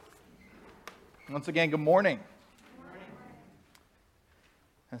Once again, good morning.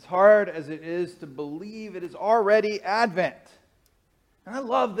 As hard as it is to believe, it is already Advent. And I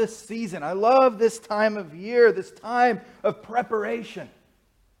love this season. I love this time of year, this time of preparation.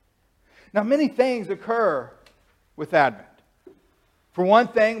 Now, many things occur with Advent. For one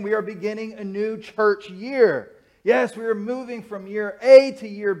thing, we are beginning a new church year. Yes, we are moving from year A to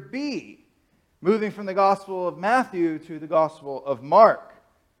year B, moving from the Gospel of Matthew to the Gospel of Mark.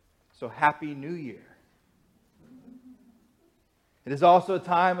 So, Happy New Year. It is also a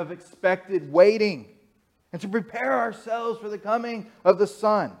time of expected waiting and to prepare ourselves for the coming of the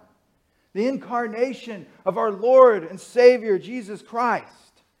Son, the incarnation of our Lord and Savior, Jesus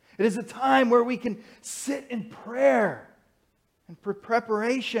Christ. It is a time where we can sit in prayer and for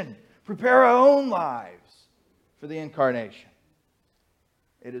preparation, prepare our own lives for the incarnation.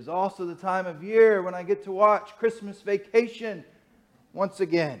 It is also the time of year when I get to watch Christmas Vacation once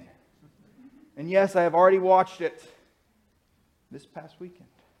again. And yes, I have already watched it this past weekend.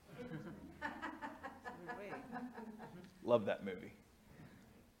 Love that movie.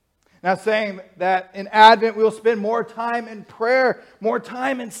 Now, saying that in Advent we'll spend more time in prayer, more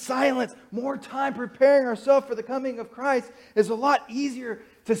time in silence, more time preparing ourselves for the coming of Christ is a lot easier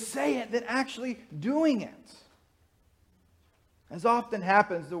to say it than actually doing it. As often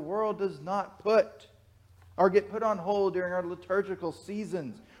happens, the world does not get put on hold during our liturgical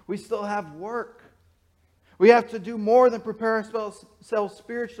seasons. We still have work. We have to do more than prepare ourselves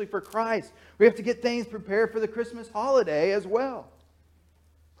spiritually for Christ. We have to get things prepared for the Christmas holiday as well.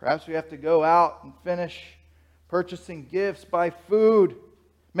 Perhaps we have to go out and finish purchasing gifts, buy food,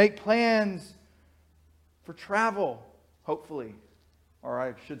 make plans for travel, hopefully, or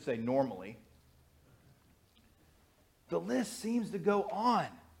I should say normally. The list seems to go on.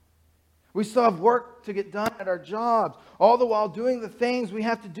 We still have work to get done at our jobs, all the while doing the things we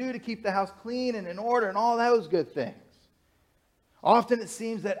have to do to keep the house clean and in order and all those good things. Often it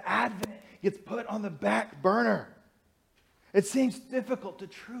seems that Advent gets put on the back burner. It seems difficult to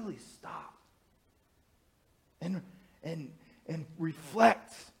truly stop and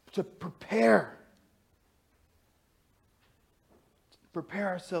reflect, to prepare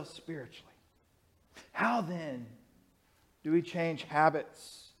ourselves spiritually. How then do we change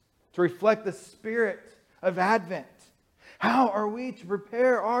habits to reflect the spirit of Advent? How are we to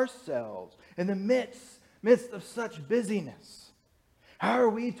prepare ourselves in the midst of such busyness? How are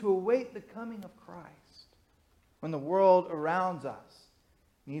we to await the coming of Christ when the world around us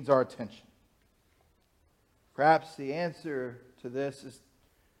needs our attention? Perhaps the answer to this is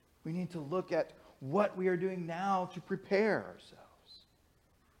we need to look at what we are doing now to prepare ourselves.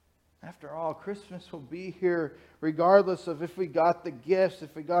 After all, Christmas will be here regardless of if we got the gifts,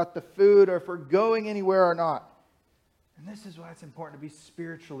 if we got the food, or if we're going anywhere or not. And this is why it's important to be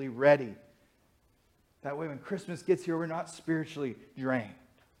spiritually ready. That way when Christmas gets here, we're not spiritually drained.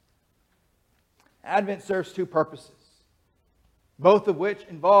 Advent serves two purposes, both of which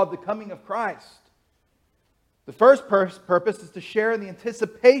involve the coming of Christ. The first purpose is to share in the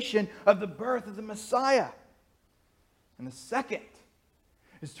anticipation of the birth of the Messiah. And the second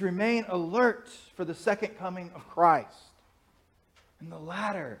is to remain alert for the second coming of Christ. And the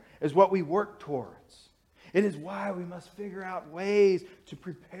latter is what we work towards. It is why we must figure out ways to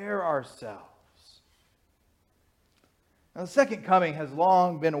prepare ourselves. Now, the second coming has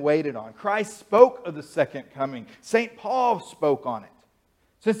long been awaited on. Christ spoke of the second coming. St. Paul spoke on it.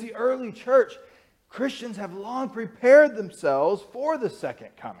 Since the early church, Christians have long prepared themselves for the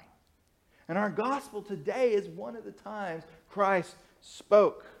second coming. And our gospel today is one of the times Christ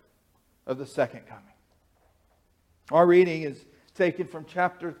spoke of the second coming. Our reading is taken from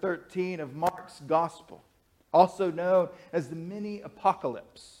chapter 13 of Mark's Gospel, also known as the mini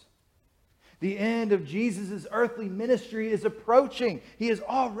apocalypse. The end of Jesus' earthly ministry is approaching. He is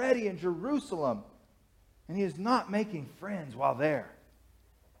already in Jerusalem, and he is not making friends while there.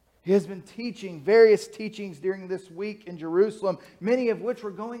 He has been teaching various teachings during this week in Jerusalem, many of which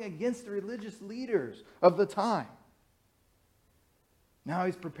were going against the religious leaders of the time. Now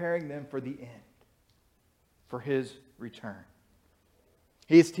he's preparing them for the end, for his return.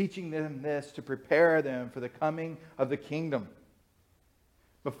 He is teaching them this to prepare them for the coming of the kingdom.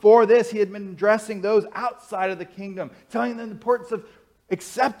 Before this, he had been addressing those outside of the kingdom, telling them the importance of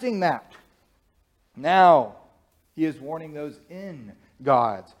accepting that. Now he is warning those in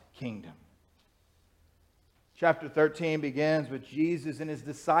God's kingdom. Chapter 13 begins with Jesus and his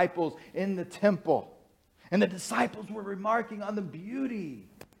disciples in the temple. And the disciples were remarking on the beauty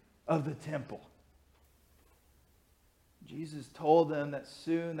of the temple. Jesus told them that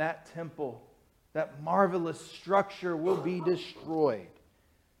soon that temple, that marvelous structure, will be destroyed.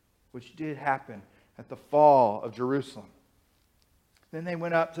 which did happen at the fall of Jerusalem. Then they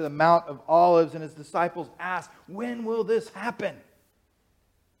went up to the Mount of Olives, and his disciples asked, "When will this happen?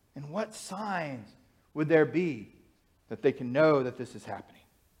 And what signs would there be that they can know that this is happening?"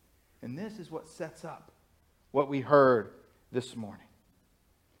 And this is what sets up what we heard this morning.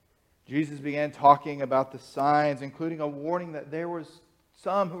 Jesus began talking about the signs, including a warning that there was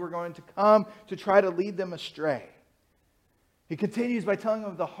some who were going to come to try to lead them astray. He continues by telling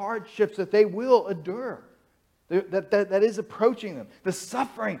them of the hardships that they will endure, that is approaching them, the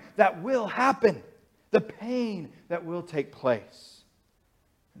suffering that will happen, the pain that will take place.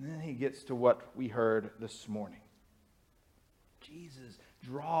 And then he gets to what we heard this morning. Jesus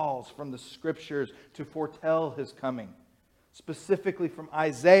draws from the Scriptures to foretell his coming, specifically from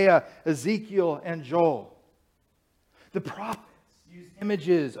Isaiah, Ezekiel, and Joel. The prophets use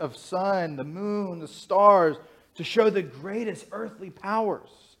images of sun, the moon, the stars to show the greatest earthly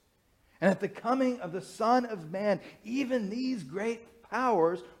powers. And at the coming of the Son of Man, even these great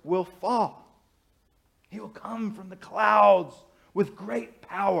powers will fall. He will come from the clouds with great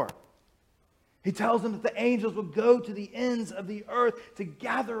power. He tells them that the angels will go to the ends of the earth to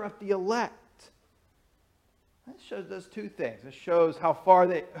gather up the elect. That does two things. It shows how far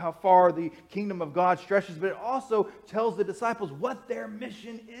the kingdom of God stretches, but it also tells the disciples what their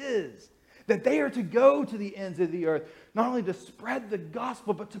mission is. That they are to go to the ends of the earth, not only to spread the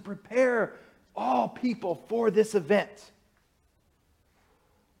gospel, but to prepare all people for this event.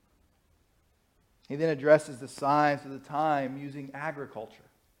 He then addresses the signs of the time using agriculture,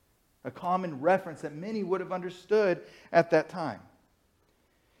 a common reference that many would have understood at that time.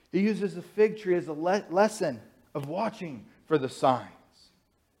 He uses the fig tree as a lesson of watching for the signs.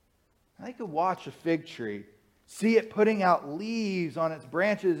 I could watch a fig tree, see it putting out leaves on its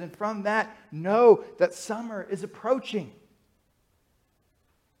branches, and from that know that summer is approaching.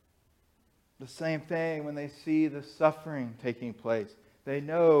 The same thing when they see the suffering taking place. They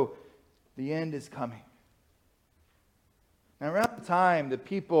know the end is coming. Now, around the time that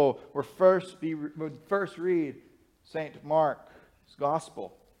people would first read St. Mark's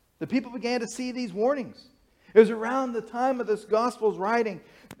Gospel, the people began to see these warnings. It was around the time of this Gospel's writing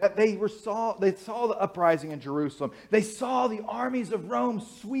that they saw the uprising in Jerusalem. They saw the armies of Rome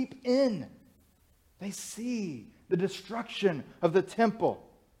sweep in. They see the destruction of the temple.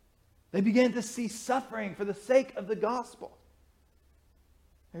 They began to see suffering for the sake of the gospel.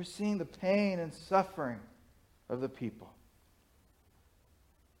 They're seeing the pain and suffering of the people.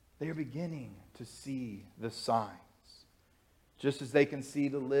 They are beginning to see the signs. Just as they can see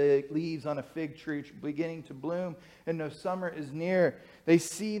the leaves on a fig tree beginning to bloom and know summer is near, they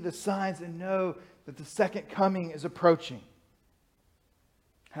see the signs and know that the second coming is approaching.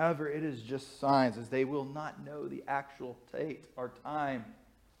 However, it is just signs, as they will not know the actual date or time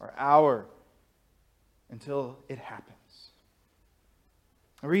or hour until it happens.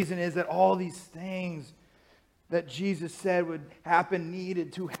 The reason is that all these things that Jesus said would happen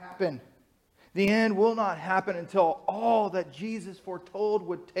needed to happen. The end will not happen until all that Jesus foretold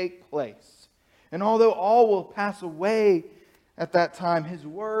would take place. And although all will pass away at that time, his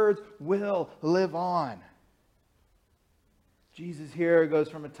words will live on. Jesus here goes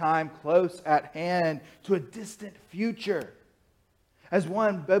from a time close at hand to a distant future. As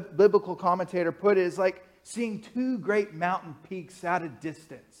one biblical commentator put it, it's like seeing two great mountain peaks at a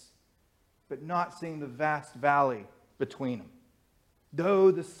distance, but not seeing the vast valley between them.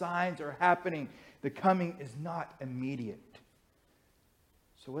 Though the signs are happening, the coming is not immediate.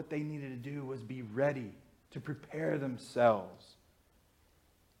 So what they needed to do was be ready to prepare themselves.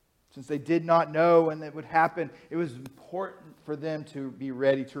 Since they did not know when it would happen, it was important for them to be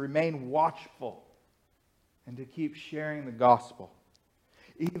ready, to remain watchful, and to keep sharing the gospel,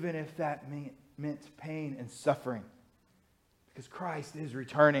 even if that meant pain and suffering, because Christ is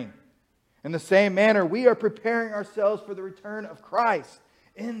returning. In the same manner, we are preparing ourselves for the return of Christ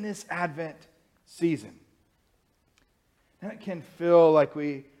in this Advent season. Now, it can feel like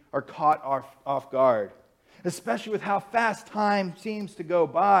we are caught off guard, especially with how fast time seems to go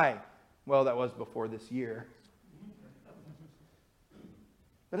by. Well, that was before this year.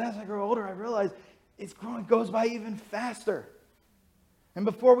 But as I grow older, I realize it goes by even faster. And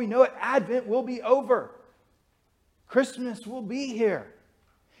before we know it, Advent will be over. Christmas will be here.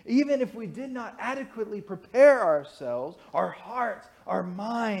 Even if we did not adequately prepare ourselves, our hearts, our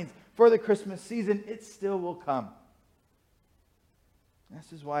minds for the Christmas season, it still will come.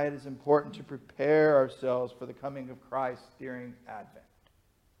 This is why it is important to prepare ourselves for the coming of Christ during Advent.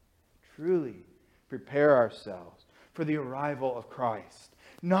 Truly prepare ourselves for the arrival of Christ.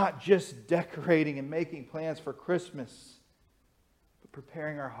 Not just decorating and making plans for Christmas, but but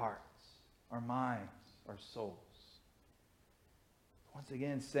preparing our hearts, our minds, our souls. Once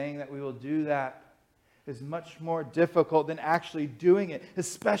again, saying that we will do that is much more difficult than actually doing it,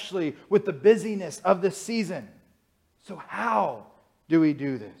 especially with the busyness of this season. So how do we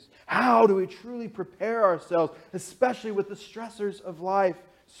do this? How do we truly prepare ourselves, especially with the stressors of life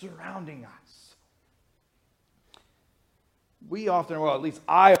surrounding us? We often, well, at least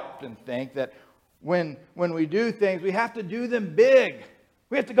I often think that when we do things, we have to do them big.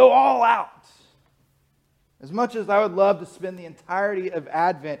 We have to go all out. As much as I would love to spend the entirety of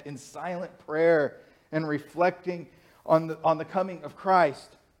Advent in silent prayer and reflecting on the coming of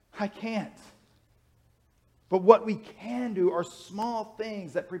Christ, I can't. But what we can do are small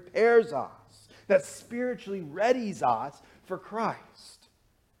things that prepares us, that spiritually readies us for Christ.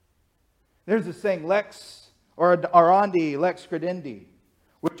 There's a saying, lex or orandi, lex credendi,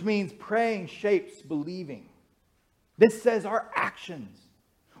 which means praying shapes believing. This says our actions,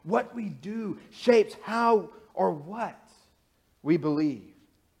 what we do, shapes how or what we believe.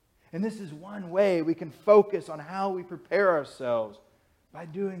 And this is one way we can focus on how we prepare ourselves, by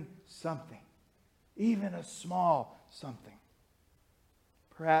doing something, even a small something.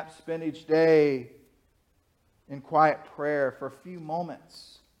 Perhaps spend each day in quiet prayer for a few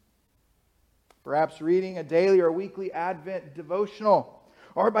moments. Perhaps reading a daily or weekly Advent devotional,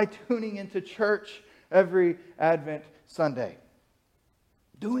 or by tuning into church every Advent Sunday.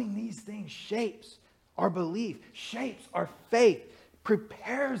 Doing these things shapes our belief, shapes our faith,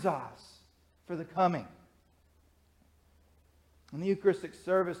 prepares us for the coming. In the Eucharistic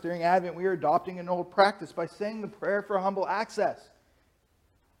service during Advent, we are adopting an old practice by saying the prayer for humble access.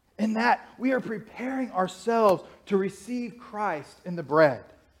 In that, we are preparing ourselves to receive Christ in the bread.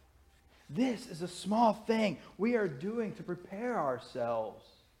 This is a small thing we are doing to prepare ourselves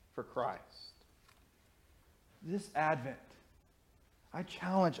for Christ. This Advent, I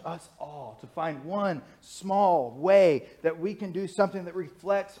challenge us all to find one small way that we can do something that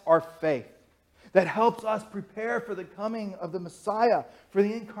reflects our faith, that helps us prepare for the coming of the Messiah, for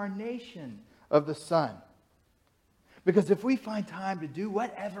the incarnation of the Son. Because if we find time to do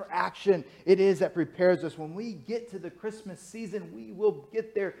whatever action it is that prepares us, when we get to the Christmas season, we will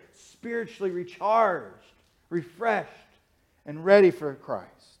get there spiritually recharged, refreshed, and ready for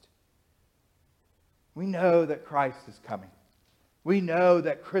Christ. We know that Christ is coming. We know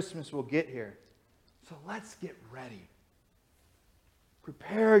that Christmas will get here. So let's get ready.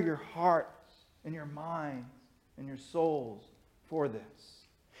 Prepare your hearts and your minds and your souls for this.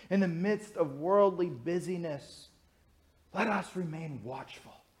 In the midst of worldly busyness, let us remain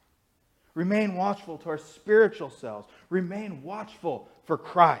watchful. Remain watchful to our spiritual selves. Remain watchful for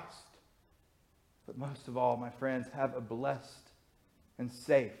Christ. But most of all, my friends, have a blessed and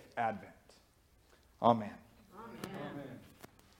safe Advent. Amen.